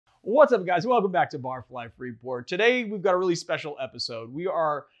What's up, guys? Welcome back to Barfly FreePour. Today, we've got a really special episode. We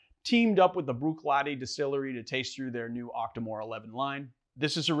are teamed up with the Bruichladdich Distillery to taste through their new Octomore 11 line.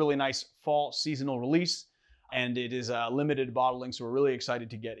 This is a really nice fall seasonal release, and it is a limited bottling, so we're really excited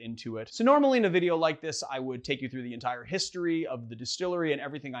to get into it. So normally in a video like this, I would take you through the entire history of the distillery and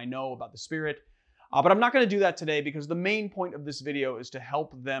everything I know about the spirit. But I'm not going to do that today because the main point of this video is to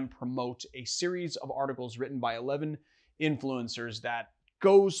help them promote a series of articles written by 11 influencers that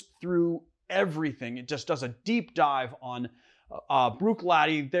goes through everything. It just does a deep dive on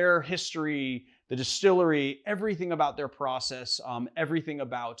Bruichladdich, their history, the distillery, everything about their process, everything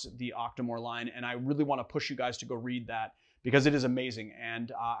about the Octomore line. And I really want to push you guys to go read that because it is amazing.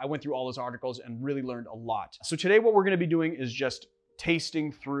 And I went through all those articles and really learned a lot. So today what we're going to be doing is just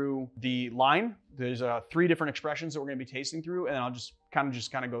tasting through the line. There's 3 different expressions that we're going to be tasting through, and I'll just kind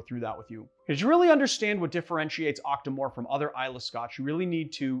of go through that with you. Because to really understand what differentiates Octomore from other Islay Scotch, you really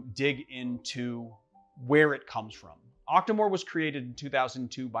need to dig into where it comes from. Octomore was created in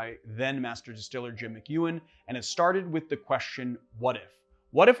 2002 by then Master Distiller Jim McEwen, and it started with the question, what if?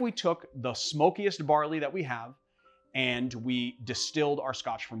 What if we took the smokiest barley that we have and we distilled our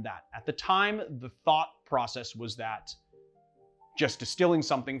Scotch from that? At the time, the thought process was that just distilling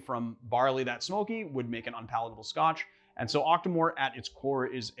something from barley that smoky would make an unpalatable Scotch. And so Octomore at its core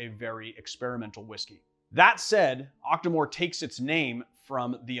is a very experimental whiskey. That said, Octomore takes its name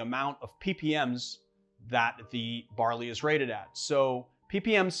from the amount of ppms that the barley is rated at. So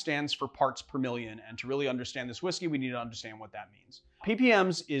ppm stands for parts per million. And to really understand this whiskey, we need to understand what that means.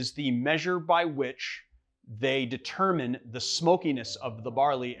 ppms is the measure by which they determine the smokiness of the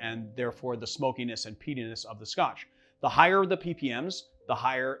barley and therefore the smokiness and peatiness of the Scotch. The higher the ppms, the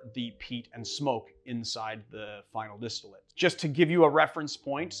higher the peat and smoke inside the final distillate. Just to give you a reference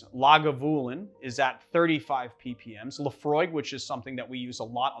point, Lagavulin is at 35 ppms. Laphroaig, which is something that we use a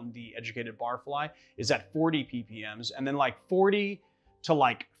lot on the Educated Barfly, is at 40 ppms. And then like 40 to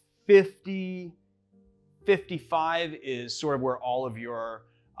like 50, 55 is sort of where all of your,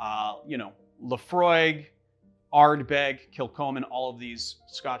 Laphroaig, Ardbeg, Kilchoman, all of these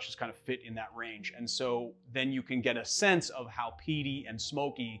Scotches kind of fit in that range. And so then you can get a sense of how peaty and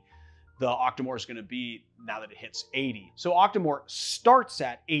smoky the Octomore is going to be now that it hits 80. So Octomore starts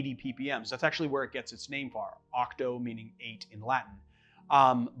at 80 ppms. That's actually where it gets its name for. Octo meaning 8 in Latin.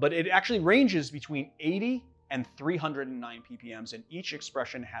 But it actually ranges between 80 and 309 ppms, and each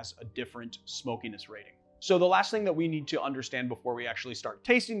expression has a different smokiness rating. So the last thing that we need to understand before we actually start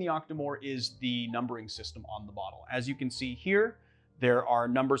tasting the Octomore is the numbering system on the bottle. As you can see here, there are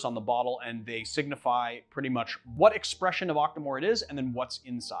numbers on the bottle and they signify pretty much what expression of Octomore it is and then what's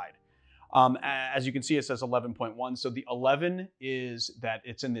inside. As you can see, it says 11.1. So the 11 is that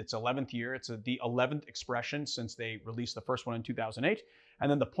it's in its 11th year. It's the 11th expression since they released the first one in 2008.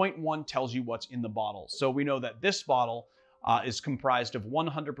 And then the 0.1 tells you what's in the bottle. So we know that this bottle is comprised of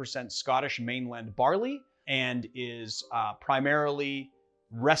 100% Scottish mainland barley and is primarily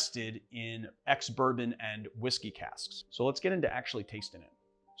rested in ex-bourbon and whiskey casks. So let's get into actually tasting it.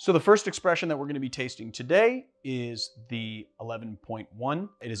 So the first expression that we're going to be tasting today is the 11.1.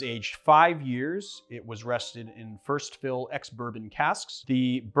 It is aged 5 years. It was rested in first fill ex-bourbon casks.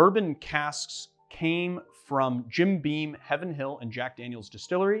 The bourbon casks came from Jim Beam, Heaven Hill, and Jack Daniel's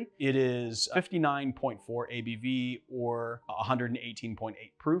Distillery. It is 59.4 ABV or 118.8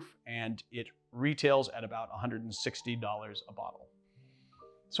 proof, and it retails at about $160 a bottle.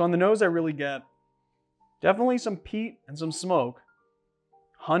 So on the nose, I really get definitely some peat and some smoke.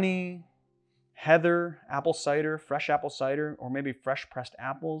 Honey, heather, apple cider, fresh apple cider, or maybe fresh pressed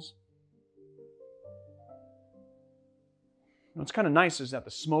apples. What's kind of nice is that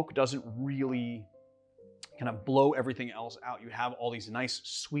the smoke doesn't really kind of blow everything else out. You have all these nice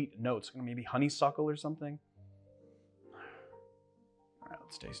sweet notes, maybe honeysuckle or something. All right,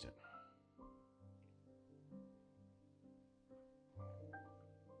 let's taste it.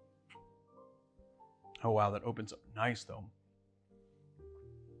 Oh wow, that opens up nice though.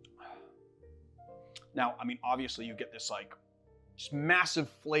 Now, I mean, obviously you get this like just massive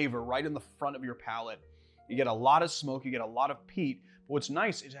flavor right in the front of your palate. You get a lot of smoke, you get a lot of peat. But what's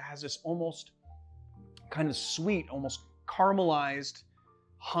nice is it has this almost kind of sweet, almost caramelized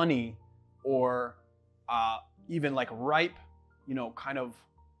honey or even like ripe, kind of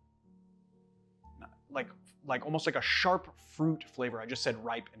like almost like a sharp fruit flavor. I just said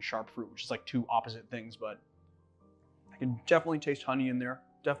ripe and sharp fruit, which is like 2 opposite things, but I can definitely taste honey in there.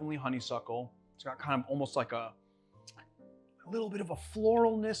 Definitely honeysuckle. It's got kind of almost like a little bit of a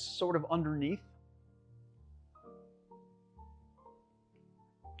floralness sort of underneath.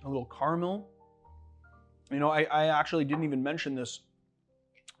 A little caramel. I actually didn't even mention this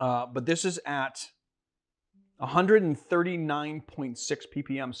But this is at 139.6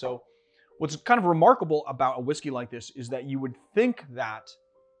 ppm. So what's kind of remarkable about a whiskey like this is that you would think that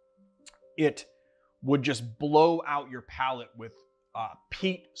it would just blow out your palate with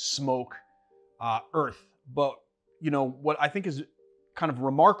peat, smoke, earth. But, you know, what I think is kind of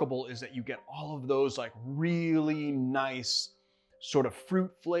remarkable is that you get all of those like really nice sort of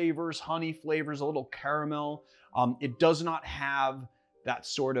fruit flavors, honey flavors, a little caramel. It does not have that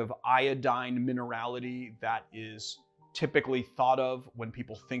sort of iodine minerality that is typically thought of when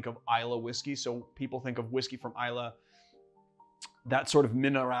people think of Islay whiskey. So people think of whiskey from Islay, that sort of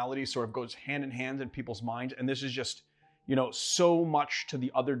minerality sort of goes hand in hand in people's minds. And this is just, you know, so much to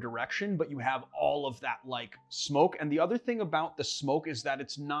the other direction, but you have all of that like smoke. And the other thing about the smoke is that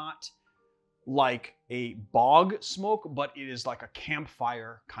it's not like a bog smoke, but it is like a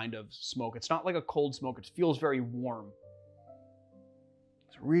campfire kind of smoke. It's not like a cold smoke. It feels very warm.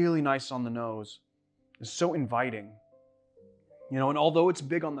 It's really nice on the nose. It's so inviting. You know, and although it's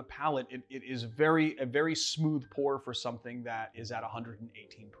big on the palate, it is a very smooth pour for something that is at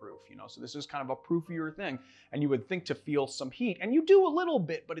 118 proof, you know? So this is kind of a proofier thing. And you would think to feel some heat, and you do a little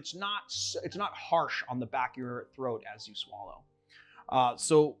bit, but it's not harsh on the back of your throat as you swallow.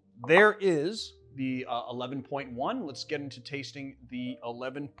 So there is the 11.1. Let's get into tasting the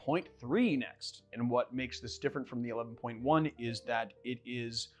 11.3 next. And what makes this different from the 11.1 is that it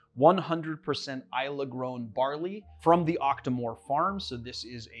is 100% Islay grown barley from the Octomore farm. So this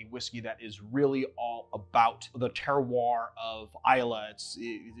is a whiskey that is really all about the terroir of Islay.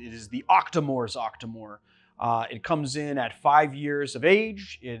 It is the Octomore's Octomore. It comes in at 5 years of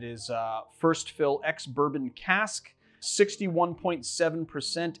age. It is first fill ex-bourbon cask,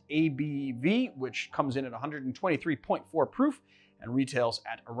 61.7% ABV, which comes in at 123.4 proof and retails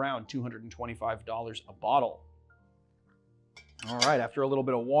at around $225 a bottle. All right, after a little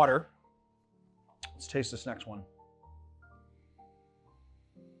bit of water, let's taste this next one.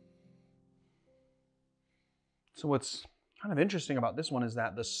 So what's kind of interesting about this one is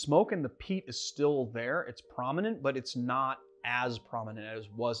that the smoke and the peat is still there. It's prominent, but it's not as prominent as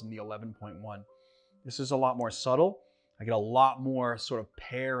was in the 11.1. This is a lot more subtle. I get a lot more sort of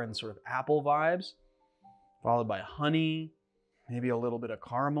pear and sort of apple vibes, followed by honey, maybe a little bit of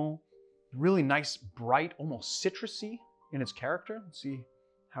caramel. Really nice, bright, almost citrusy in its character. Let's see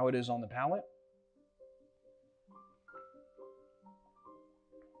how it is on the palate.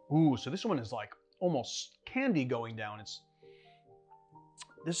 Ooh, so this one is like almost candy going down.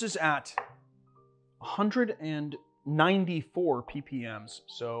 This is at 194 ppms.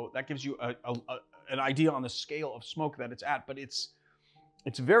 So that gives you an idea on the scale of smoke that it's at, but it's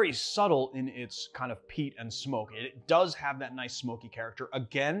very subtle in its kind of peat and smoke. It does have that nice smoky character.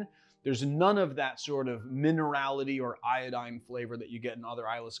 Again, there's none of that sort of minerality or iodine flavor that you get in other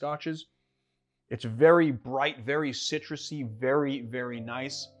Islay Scotches. It's very bright, very citrusy, very, very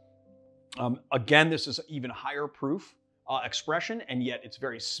nice. Again, this is even higher proof expression, and yet it's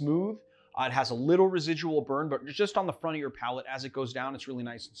very smooth. It has a little residual burn, but just on the front of your palate, as it goes down, it's really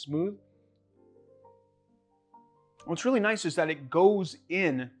nice and smooth. What's really nice is that it goes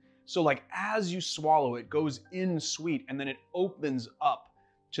in, so like as you swallow, it goes in sweet, and then it opens up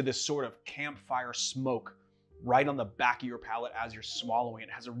to this sort of campfire smoke right on the back of your palate as you're swallowing.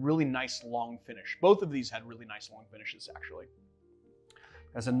 It has a really nice long finish. Both of these had really nice long finishes, actually.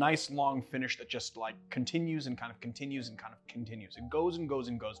 It has a nice long finish that just like continues and kind of continues and kind of continues. It goes and goes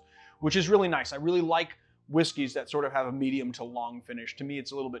and goes, which is really nice. I really like whiskeys that sort of have a medium to long finish. To me,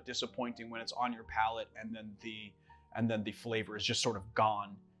 it's a little bit disappointing when it's on your palate and then the flavor is just sort of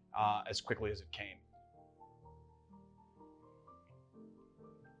gone as quickly as it came.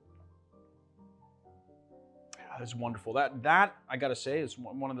 That is wonderful. That I gotta say is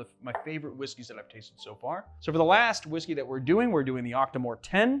one of my favorite whiskeys that I've tasted so far. So for the last whiskey that we're doing the Octomore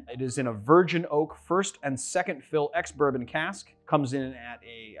 10. It is in a virgin oak first and second fill ex-bourbon cask. Comes in at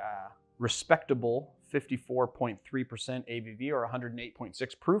a respectable 54.3% ABV or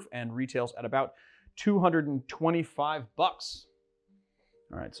 108.6 proof and retails at about $225. All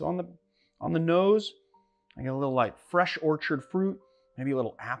right, so on the nose, I get a little like fresh orchard fruit, maybe a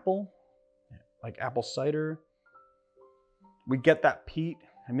little apple, like apple cider. We get that peat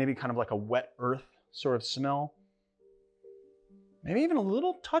and maybe kind of like a wet earth sort of smell. Maybe even a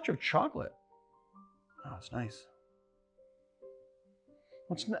little touch of chocolate. Oh, it's nice.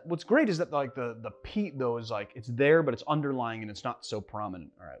 What's great is that like the peat though is like, it's there, but it's underlying and it's not so prominent.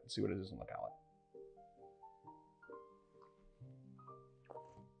 All right, let's see what it is on the palate.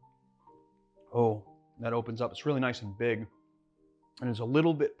 Oh, that opens up. It's really nice and big. And it's a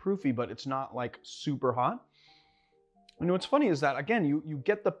little bit proofy, but it's not like super hot. You know, what's funny is that, again, you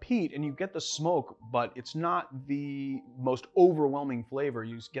get the peat and you get the smoke, but it's not the most overwhelming flavor.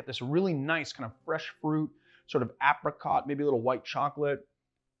 You get this really nice kind of fresh fruit, sort of apricot, maybe a little white chocolate.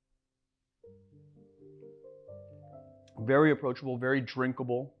 Very approachable, very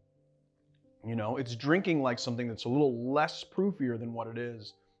drinkable. You know, it's drinking like something that's a little less proofier than what it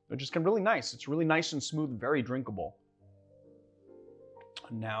is. It's just kind of really nice. It's really nice and smooth, very drinkable.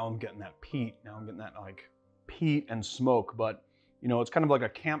 And now I'm getting that peat. Now I'm getting that like peat and smoke, but you know, it's kind of like a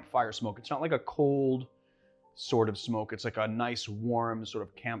campfire smoke. It's not like a cold sort of smoke. It's like a nice, warm sort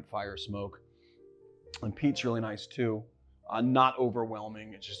of campfire smoke. And peat's really nice too. Not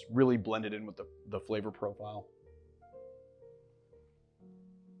overwhelming. It's just really blended in with the flavor profile.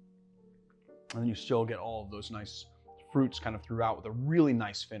 And then you still get all of those nice fruits kind of throughout with a really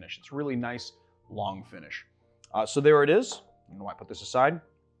nice finish. It's a really nice, long finish. So there it is. I don't know why I put this aside.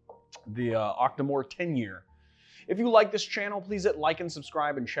 The Octomore 10-year. If you like this channel, please hit like and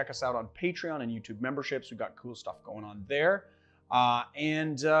subscribe and check us out on Patreon and YouTube memberships. We've got cool stuff going on there.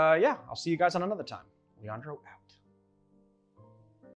 Yeah, I'll see you guys on another time. Leandro out.